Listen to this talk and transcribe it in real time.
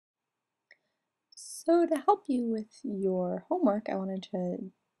So to help you with your homework, I wanted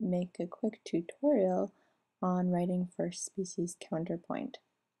to make a quick tutorial on writing first species counterpoint.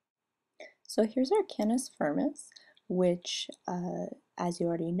 So here's our Canis firmus, which, as you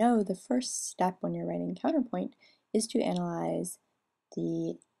already know, the first step when you're writing counterpoint is to analyze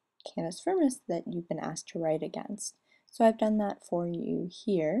the Canis firmus that you've been asked to write against. So I've done that for you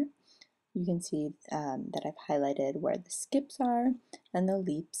here. You can see that I've highlighted where the skips are and the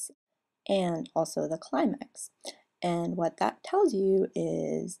leaps and also the climax. And what that tells you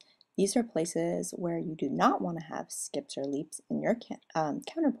is these are places where you do not want to have skips or leaps in your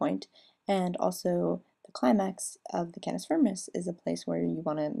counterpoint, and also the climax of the Canis firmus is a place where you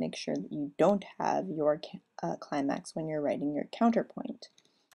want to make sure that you don't have your climax when you're writing your counterpoint.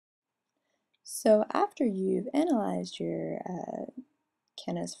 So after you've analyzed your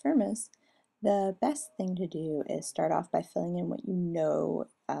Canis firmus, the best thing to do is start off by filling in what you know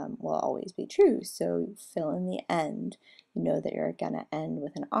will always be true. So fill in the end. You know that you're going to end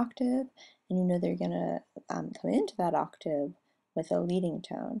with an octave, and you know that you're going to come into that octave with a leading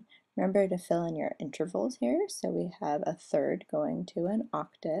tone. Remember to fill in your intervals here. So we have a third going to an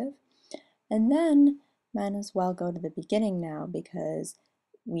octave. And then might as well go to the beginning now because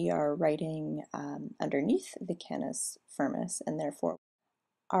we are writing underneath the Canis firmus, and therefore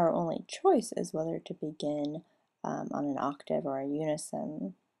our only choice is whether to begin on an octave or a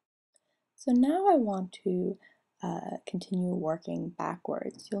unison. So now I want to continue working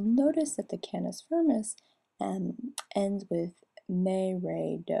backwards. You'll notice that the Canis firmus ends with me,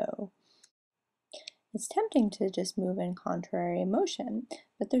 re, do. It's tempting to just move in contrary motion,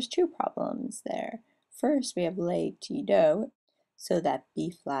 but there's two problems there. First, we have lay, ti, do, so that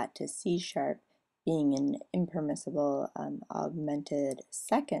B flat to C sharp being an impermissible augmented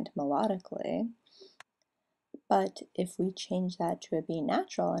second melodically. But if we change that to a B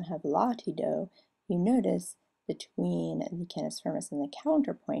natural and have la, ti, do, you notice between the Canis firmus and the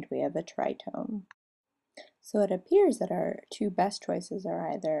counterpoint we have a tritone. So it appears that our two best choices are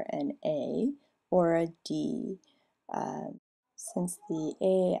either an A or a D. Since the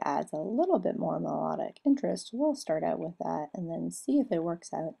A adds a little bit more melodic interest, we'll start out with that and then see if it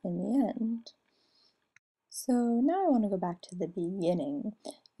works out in the end. So now I want to go back to the beginning.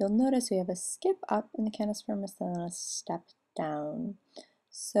 You'll notice we have a skip up in the Canis firmus and then a step down.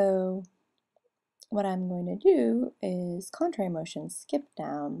 So what I'm going to do is contrary motion, skip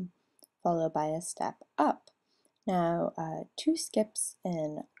down, followed by a step up. Now, two skips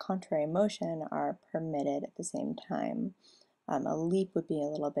in contrary motion are permitted at the same time. A leap would be a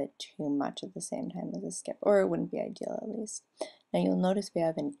little bit too much at the same time as a skip, or it wouldn't be ideal at least. Now you'll notice we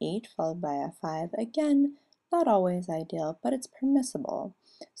have an 8 followed by a 5. Again, not always ideal, but it's permissible.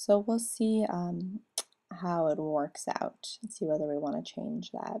 So we'll see how it works out and see whether we want to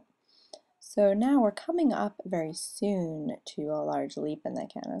change that. So now we're coming up very soon to a large leap in the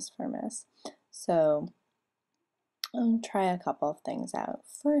Canis firmus. So I'll try a couple of things out.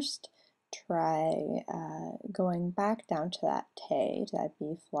 First, try going back down to that te, to that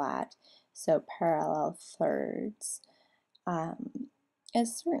B flat, so parallel thirds.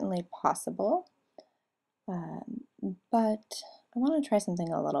 Is certainly possible, but I want to try something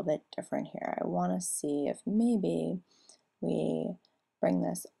a little bit different here. I want to see if maybe we bring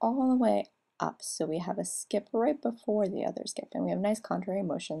this all the way up so we have a skip right before the other skip, and we have nice contrary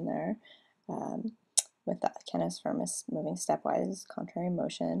motion there. With the Canis firmus moving stepwise, contrary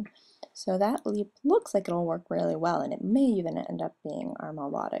motion. So that leap looks like it'll work really well, and it may even end up being our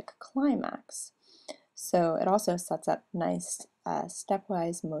melodic climax. So it also sets up nice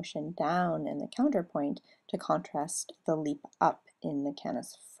stepwise motion down in the counterpoint to contrast the leap up in the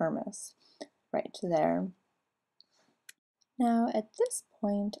Canis firmus, right there. Now at this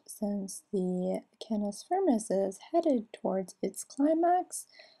point, since the Canis firmus is headed towards its climax,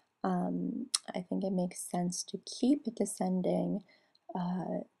 I think it makes sense to keep descending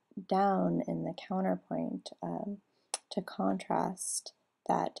down in the counterpoint to contrast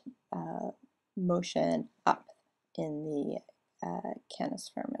that motion up in the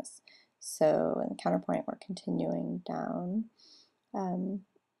Canis firmus. So in the counterpoint, we're continuing down.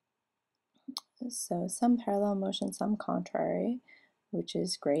 So some parallel motion, some contrary, which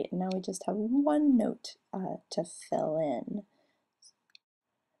is great. And now we just have one note to fill in.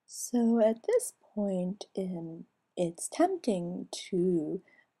 So at this point, it's tempting to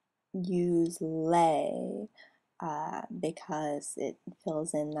use lay because it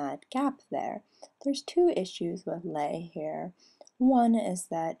fills in that gap there. There's two issues with lay here. One is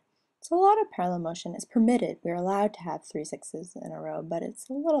that it's a lot of parallel motion. It's permitted. We're allowed to have 3/6 in a row, but it's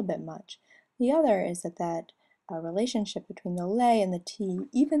a little bit much. The other is that relationship between the lay and the T,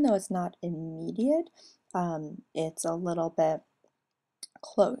 even though it's not immediate, it's a little bit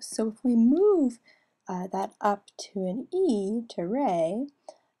close. So if we move that up to an E, to ray,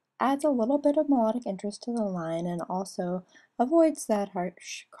 adds a little bit of melodic interest to the line and also avoids that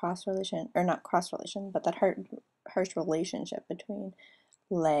harsh cross relation, or not cross relation, but that harsh relationship between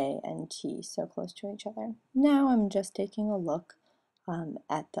lay and T so close to each other. Now I'm just taking a look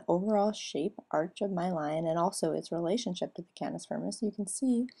at the overall shape, arch of my line, and also its relationship to the canus firmus. You can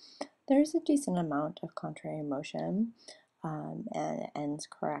see there's a decent amount of contrary motion and it ends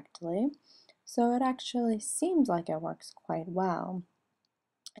correctly. So it actually seems like it works quite well.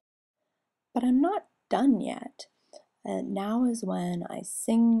 But I'm not done yet. Now is when I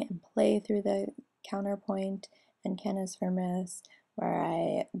sing and play through the counterpoint and canus firmus, where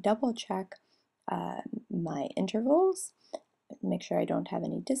I double check my intervals, make sure I don't have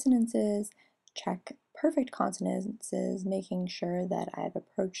any dissonances, check perfect consonances, making sure that I've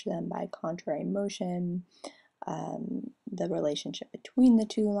approached them by contrary motion, the relationship between the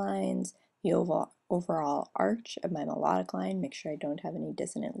two lines, the overall arch of my melodic line, make sure I don't have any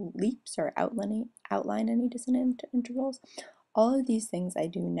dissonant leaps or outline any dissonant intervals. All of these things I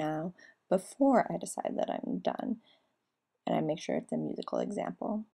do now before I decide that I'm done, and I make sure it's a musical example.